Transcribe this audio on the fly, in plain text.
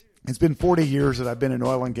It's been 40 years that I've been in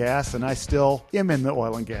oil and gas, and I still am in the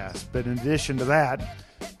oil and gas. But in addition to that,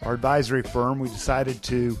 our advisory firm, we decided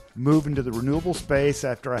to move into the renewable space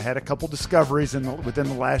after I had a couple discoveries within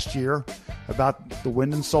the last year about the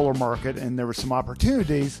wind and solar market, and there were some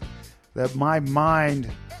opportunities that my mind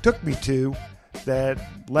took me to that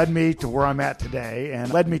led me to where I'm at today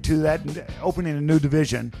and led me to that opening a new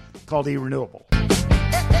division called eRenewable.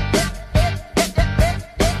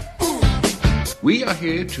 We are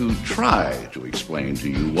here to try to explain to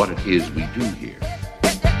you what it is we do here.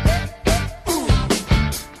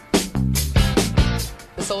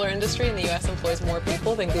 The solar industry in the U.S. employs more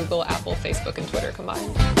people than Google, Apple, Facebook, and Twitter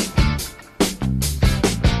combined.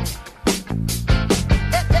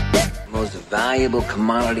 The most valuable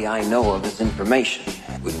commodity I know of is information.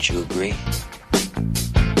 Wouldn't you agree?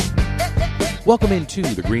 Welcome into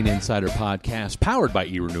the Green Insider Podcast, powered by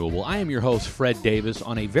eRenewable. I am your host, Fred Davis,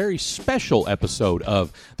 on a very special episode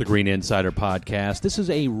of the Green Insider Podcast. This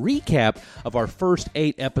is a recap of our first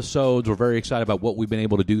 8 episodes. We're very excited about what we've been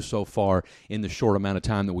able to do so far in the short amount of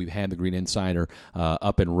time that we've had the Green Insider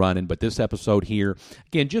up and running. But this episode here,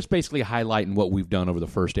 again, just basically highlighting what we've done over the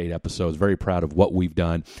first 8 episodes. Very proud of what we've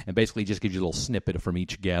done, and basically just gives you a little snippet from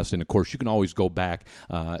each guest. And, of course, you can always go back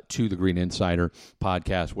to the Green Insider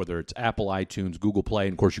Podcast, whether it's Apple, iTunes, Google Play,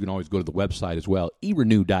 and of course you can always go to the website as well,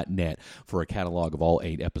 erenew.net, for a catalog of all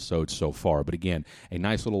 8 episodes so far. But again, a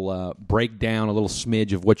nice little breakdown, a little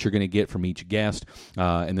smidge of what you're going to get from each guest,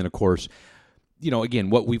 and then of course, again,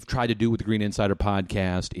 what we've tried to do with the Green Insider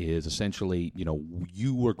Podcast is essentially,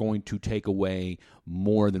 you are going to take away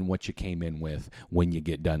more than what you came in with when you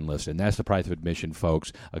get done listening. That's the price of admission,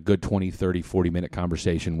 folks. A good 20, 30, 40-minute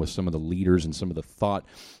conversation with some of the leaders and some of the thought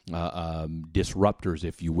disruptors,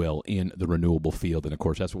 if you will, in the renewable field. And, of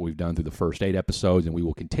course, that's what we've done through the first 8 episodes, and we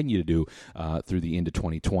will continue to do through the end of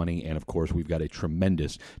 2020. And, of course, we've got a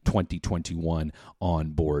tremendous 2021 on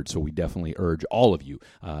board. So we definitely urge all of you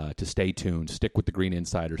to stay tuned, stick with the Green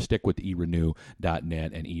Insider, stick with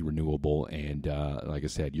erenew.net and eRenewable. And like I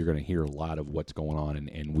said, you're going to hear a lot of what's going on,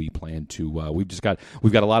 and we plan to.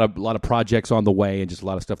 We've got a lot of projects on the way, and just a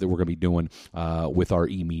lot of stuff that we're going to be doing with our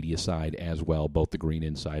eMedia side as well, both the Green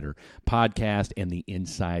Insider Podcast and the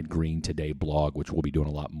Inside Green Today blog, which we'll be doing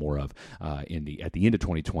a lot more of at the end of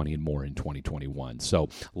 2020 and more in 2021. So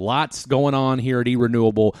lots going on here at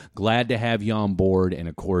eRenewable. Glad to have you on board, and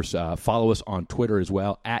of course, follow us on Twitter as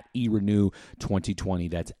well at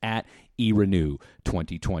eRenew2020. That's at eRenew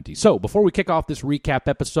 2020. So before we kick off this recap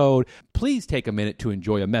episode, please take a minute to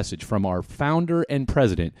enjoy a message from our founder and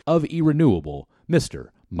president of eRenewable, Mr.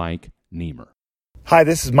 Mike Niemer. Hi,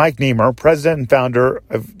 this is Mike Niemer, president and founder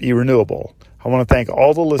of eRenewable. I want to thank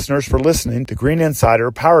all the listeners for listening to Green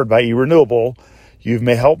Insider, powered by eRenewable. You've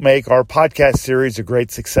helped make our podcast series a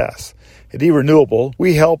great success. At eRenewable,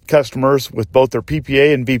 we help customers with both their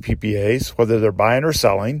PPA and VPPAs, whether they're buying or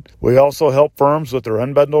selling. We also help firms with their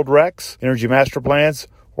unbundled RECs, energy master plans,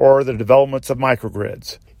 or the developments of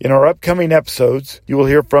microgrids. In our upcoming episodes, you will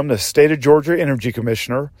hear from the State of Georgia Energy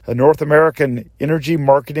Commissioner, the North American Energy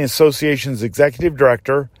Marketing Association's Executive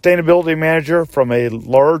Director, Sustainability Manager from a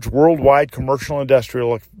large worldwide commercial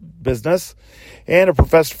industrial business, and a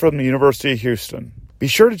professor from the University of Houston. Be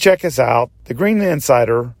sure to check us out, The Green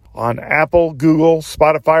Insider, on Apple, Google,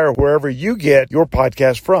 Spotify, or wherever you get your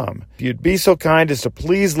podcast from. If you'd be so kind as to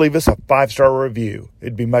please leave us a 5-star review,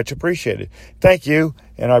 it'd be much appreciated. Thank you,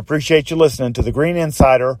 and I appreciate you listening to The Green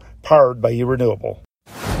Insider, powered by eRenewable.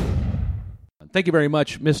 Thank you very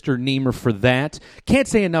much, Mr. Niemer, for that. Can't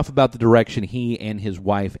say enough about the direction he and his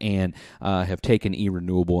wife, Ann, have taken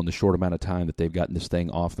eRenewable in the short amount of time that they've gotten this thing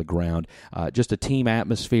off the ground. Just a team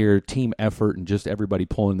atmosphere, team effort, and just everybody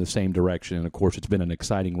pulling in the same direction. And, of course, it's been an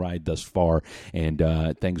exciting ride thus far, and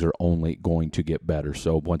things are only going to get better.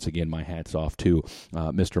 So, once again, my hat's off to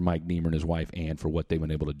Mr. Mike Niemer and his wife, Ann, for what they've been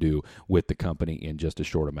able to do with the company in just a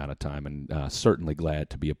short amount of time. And certainly glad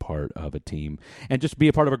to be a part of a team and just be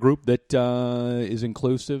a part of a group that is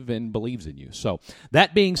inclusive and believes in you. So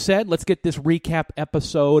that being said, let's get this recap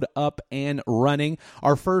episode up and running.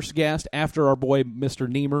 Our first guest after our boy Mr.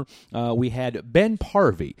 Niemer, we had Ben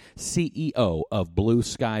Parvey, CEO of Blue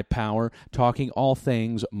Sky Power, talking all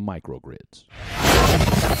things microgrids.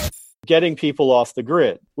 Getting people off the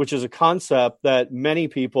grid, which is a concept that many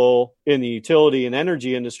people in the utility and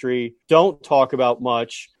energy industry don't talk about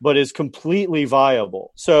much, but is completely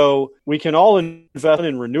viable. So we can all invest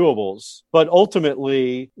in renewables, but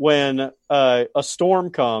ultimately when a storm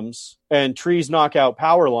comes and trees knock out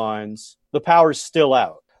power lines, the power's still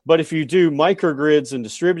out. But if you do microgrids and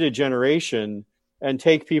distributed generation and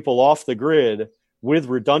take people off the grid with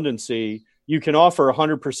redundancy, you can offer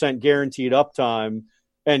 100% guaranteed uptime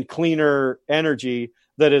and cleaner energy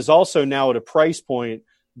that is also now at a price point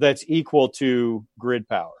that's equal to grid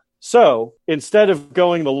power. So instead of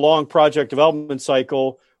going the long project development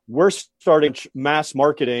cycle, we're starting mass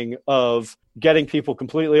marketing of getting people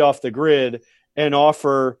completely off the grid and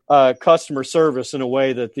offer customer service in a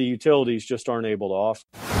way that the utilities just aren't able to offer.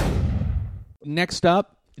 Next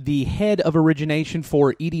up, the head of origination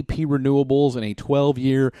for EDP Renewables and a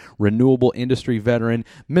 12-year renewable industry veteran,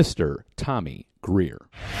 Mr. Tommy Greer.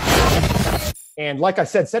 And like I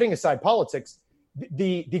said, setting aside politics,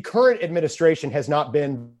 the current administration has not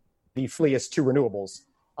been the friendliest to renewables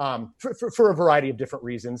for a variety of different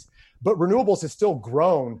reasons. But renewables has still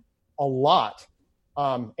grown a lot.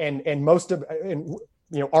 And most of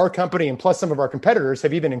our company and plus some of our competitors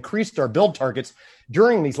have even increased our build targets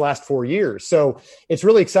during these last 4 years. So it's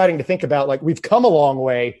really exciting to think about, like, we've come a long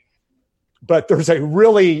way, but there's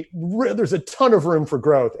a ton of room for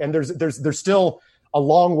growth, and there's still a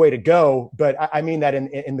long way to go. But I mean that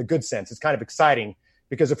in the good sense. It's kind of exciting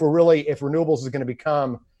because if renewables is going to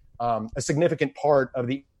become a significant part of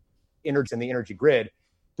the energy grid,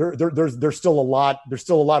 there's still a lot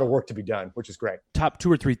of work to be done, which is great. Top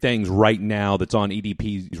 2 or 3 things right now that's on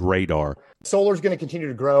EDP's radar. Solar is going to continue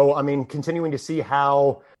to grow. I mean, continuing to see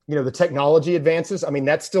how the technology advances. I mean,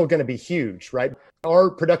 that's still going to be huge, right? Our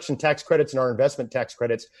production tax credits and our investment tax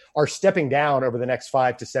credits are stepping down over the next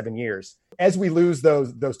 5 to 7 years. As we lose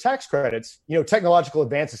those tax credits, technological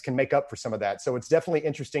advances can make up for some of that. So it's definitely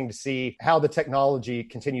interesting to see how the technology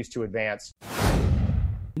continues to advance.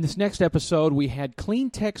 In this next episode, we had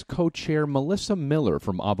CleanTech's co-chair Melissa Miller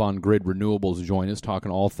from Avangrid Renewables join us, talking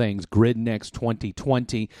all things GridNext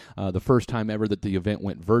 2020. The first time ever that the event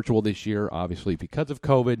went virtual this year, obviously because of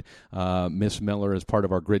COVID. Miss Miller is part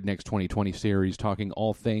of our GridNext 2020 series, talking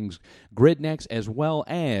all things GridNext as well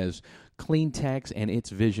as CleanTech and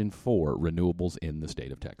its vision for renewables in the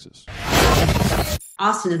state of Texas.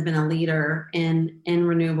 Austin has been a leader in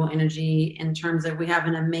renewable energy in terms of we have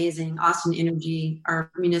an amazing Austin Energy,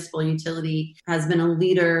 our municipal utility, has been a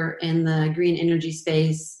leader in the green energy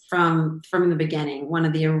space from the beginning, one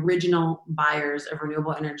of the original buyers of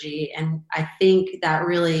renewable energy. And I think that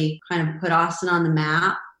really kind of put Austin on the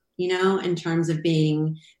map, in terms of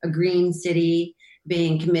being a green city,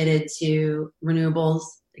 being committed to renewables,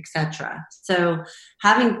 etc. So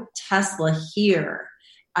having Tesla here,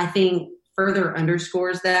 I think, further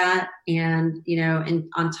underscores that. And, and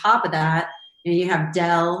on top of that, you have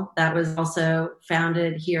Dell that was also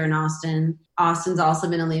founded here in Austin. Austin's also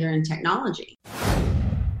been a leader in technology.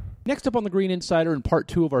 Next up on the Green Insider in part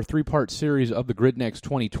 2 of our 3-part series of the GridNext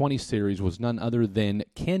 2020 series was none other than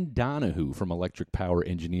Ken Donahue from Electric Power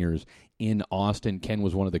Engineers in Austin. Ken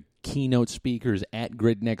was one of the keynote speakers at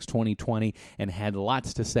GridNext 2020 and had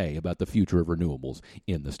lots to say about the future of renewables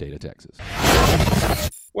in the state of Texas.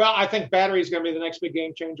 Well, I think battery is going to be the next big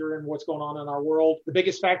game changer in what's going on in our world. The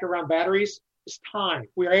biggest factor around batteries is time.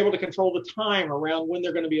 We are able to control the time around when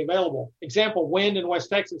they're going to be available. Example, wind in West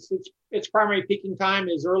Texas, its primary peaking time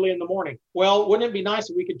is early in the morning. Well, wouldn't it be nice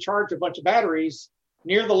if we could charge a bunch of batteries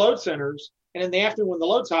near the load centers, and in the afternoon when the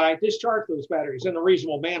load's high, discharge those batteries in a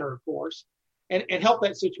reasonable manner, of course, and help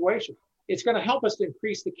that situation. It's going to help us to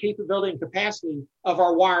increase the capability and capacity of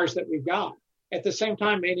our wires that we've got. At the same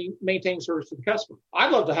time, maintain service to the customer.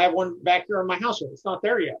 I'd love to have one back here in my household. It's not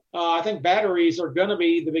there yet. I think batteries are going to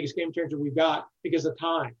be the biggest game changer we've got because of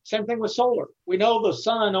time. Same thing with solar. We know the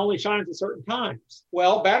sun only shines at certain times.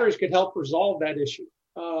 Well, batteries could help resolve that issue.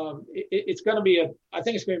 It's going to be I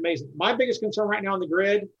think it's going to be amazing. My biggest concern right now on the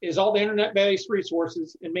grid is all the internet-based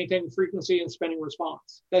resources and maintaining frequency and spending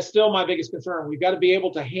response. That's still my biggest concern. We've got to be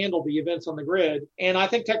able to handle the events on the grid, and I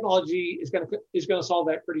think technology is going to solve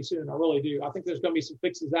that pretty soon. I really do. I think there's going to be some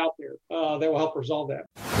fixes out there that will help resolve that.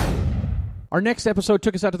 Our next episode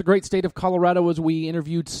took us out to the great state of Colorado as we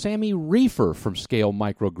interviewed Sammy Reefer from Scale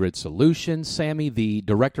Microgrid Solutions. Sammy, the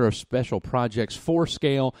Director of Special Projects for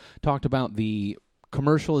Scale, talked about the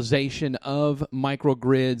commercialization of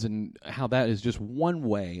microgrids and how that is just one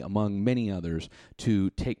way among many others to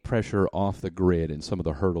take pressure off the grid and some of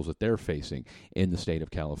the hurdles that they're facing in the state of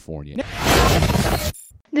California.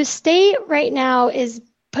 The state right now is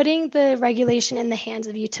putting the regulation in the hands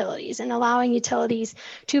of utilities and allowing utilities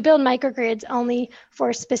to build microgrids only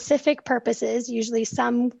for specific purposes, usually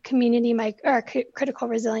some community critical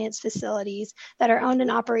resilience facilities that are owned and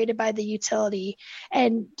operated by the utility,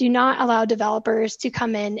 and do not allow developers to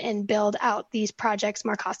come in and build out these projects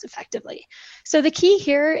more cost effectively. So the key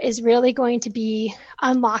here is really going to be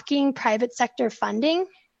unlocking private sector funding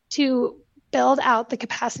to build out the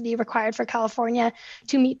capacity required for California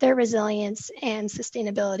to meet their resilience and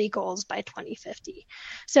sustainability goals by 2050.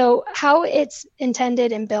 So how it's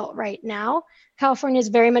intended and built right now, California is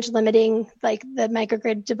very much limiting like the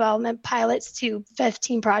microgrid development pilots to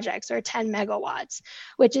 15 projects or 10 megawatts,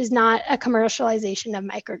 which is not a commercialization of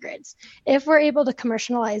microgrids. If we're able to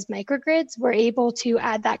commercialize microgrids, we're able to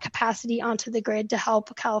add that capacity onto the grid to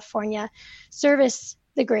help California service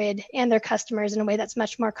the grid and their customers in a way that's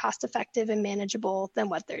much more cost effective and manageable than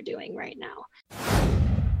what they're doing right now.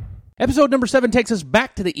 Episode number 7 takes us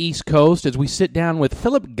back to the East Coast as we sit down with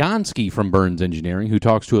Philip Gonski from Burns Engineering, who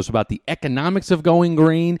talks to us about the economics of going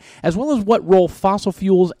green, as well as what role fossil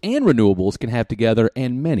fuels and renewables can have together,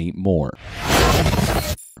 and many more.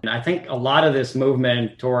 And I think a lot of this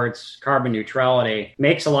movement towards carbon neutrality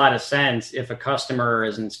makes a lot of sense if a customer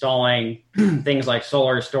is installing things like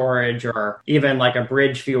solar storage or even like a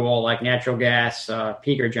bridge fuel like natural gas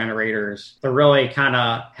peaker generators to really kind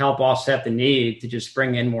of help offset the need to just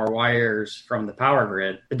bring in more wires from the power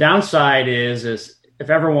grid. The downside is if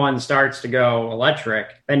everyone starts to go electric,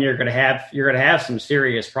 then you're going to have some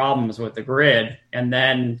serious problems with the grid. And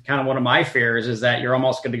then kind of one of my fears is that you're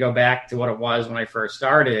almost going to go back to what it was when I first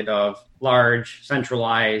started of large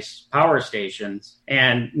centralized power stations.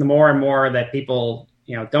 And the more and more that people,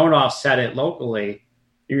 don't offset it locally,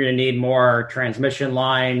 you're going to need more transmission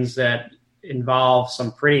lines that involve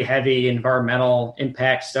some pretty heavy environmental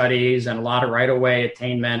impact studies and a lot of right-of-way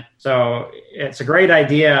attainment. So it's a great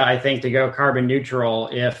idea, I think, to go carbon neutral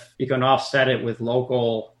if you can offset it with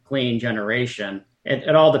local clean generation.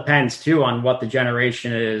 It all depends, too, on what the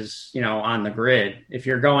generation is, on the grid. If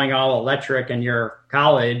you're going all electric in your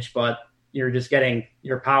college, but you're just getting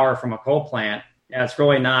your power from a coal plant, it's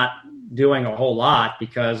really not doing a whole lot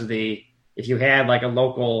because if you had like a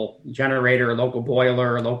local generator, a local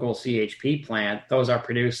boiler, a local CHP plant, those are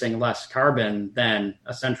producing less carbon than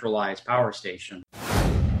a centralized power station.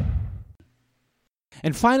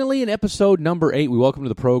 And finally, in episode number 8, we welcome to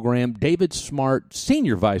the program David Smart,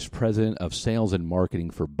 Senior Vice President of Sales and Marketing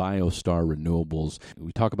for BioStar Renewables.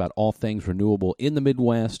 We talk about all things renewable in the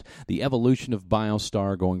Midwest, the evolution of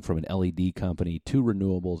BioStar going from an LED company to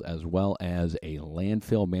renewables, as well as a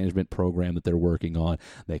landfill management program that they're working on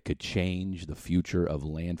that could change the future of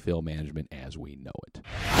landfill management as we know it.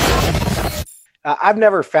 I've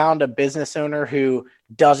never found a business owner who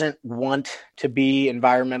doesn't want to be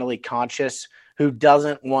environmentally conscious, who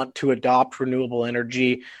doesn't want to adopt renewable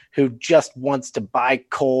energy, who just wants to buy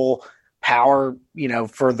coal power,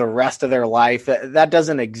 for the rest of their life. That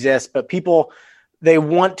doesn't exist, but people, they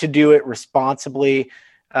want to do it responsibly.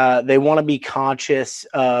 They want to be conscious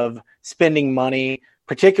of spending money,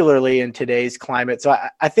 particularly in today's climate. So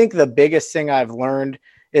I think the biggest thing I've learned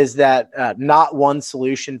is that not one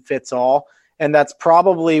solution fits all. And that's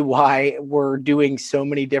probably why we're doing so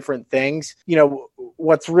many different things.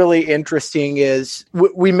 What's really interesting is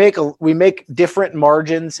we make different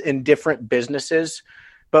margins in different businesses,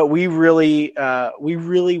 but we really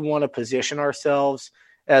want to position ourselves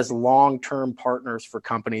as long-term partners for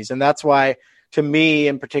companies. And that's why, to me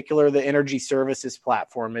in particular, the energy services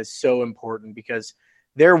platform is so important, because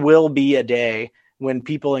there will be a day when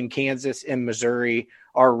people in Kansas and Missouri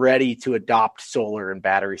are ready to adopt solar and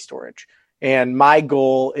battery storage. And my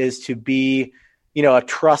goal is to be, a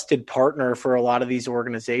trusted partner for a lot of these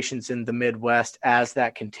organizations in the Midwest as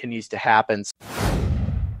that continues to happen.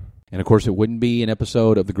 And, of course, it wouldn't be an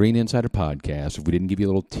episode of the Green Insider Podcast if we didn't give you a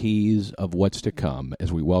little tease of what's to come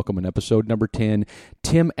as we welcome in episode number 10,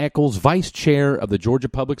 Tim Echols, Vice Chair of the Georgia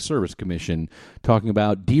Public Service Commission, talking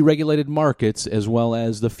about deregulated markets as well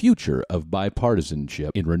as the future of bipartisanship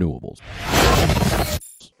in renewables.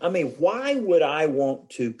 I mean, why would I want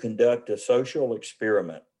to conduct a social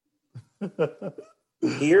experiment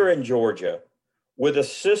here in Georgia with a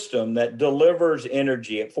system that delivers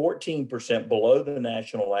energy at 14% below the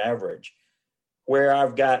national average, where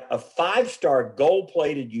I've got a 5-star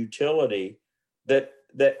gold-plated utility that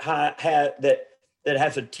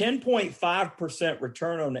has a 10.5%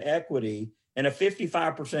 return on equity and a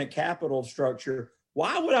 55% capital structure?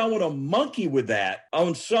 Why would I want to monkey with that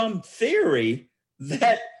on some theory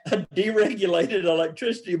that a deregulated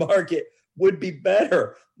electricity market would be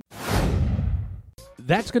better?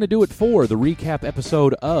 That's going to do it for the recap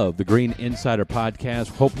episode of the Green Insider Podcast.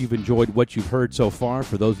 Hope you've enjoyed what you've heard so far.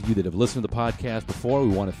 For those of you that have listened to the podcast before, we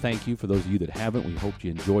want to thank you. For those of you that haven't, we hope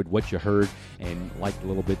you enjoyed what you heard and liked a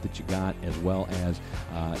little bit that you got, as well as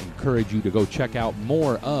encourage you to go check out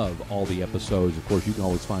more of all the episodes. Of course, you can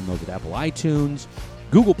always find those at Apple iTunes,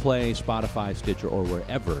 Google Play, Spotify, Stitcher, or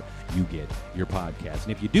wherever you get your podcast.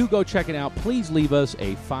 And if you do go check it out, please leave us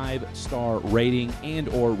a 5-star rating and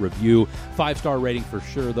or review. 5-star rating for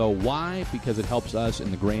sure, though. Why? Because it helps us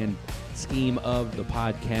in the grand scheme of the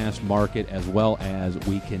podcast market, as well as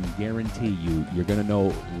we can guarantee you, you're going to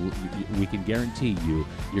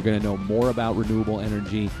know more about renewable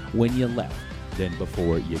energy when you left than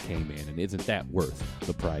before you came in. And isn't that worth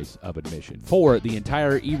the price of admission? For the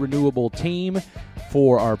entire eRenewable team,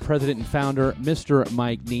 for our president and founder, Mr.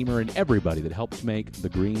 Mike Niemer, and everybody that helps make the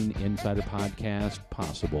Green Insider Podcast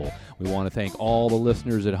possible, we want to thank all the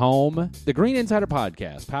listeners at home. The Green Insider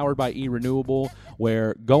Podcast, powered by eRenewable,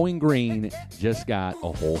 where going green just got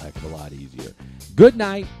a whole heck of a lot easier. Good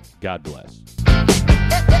night. God bless.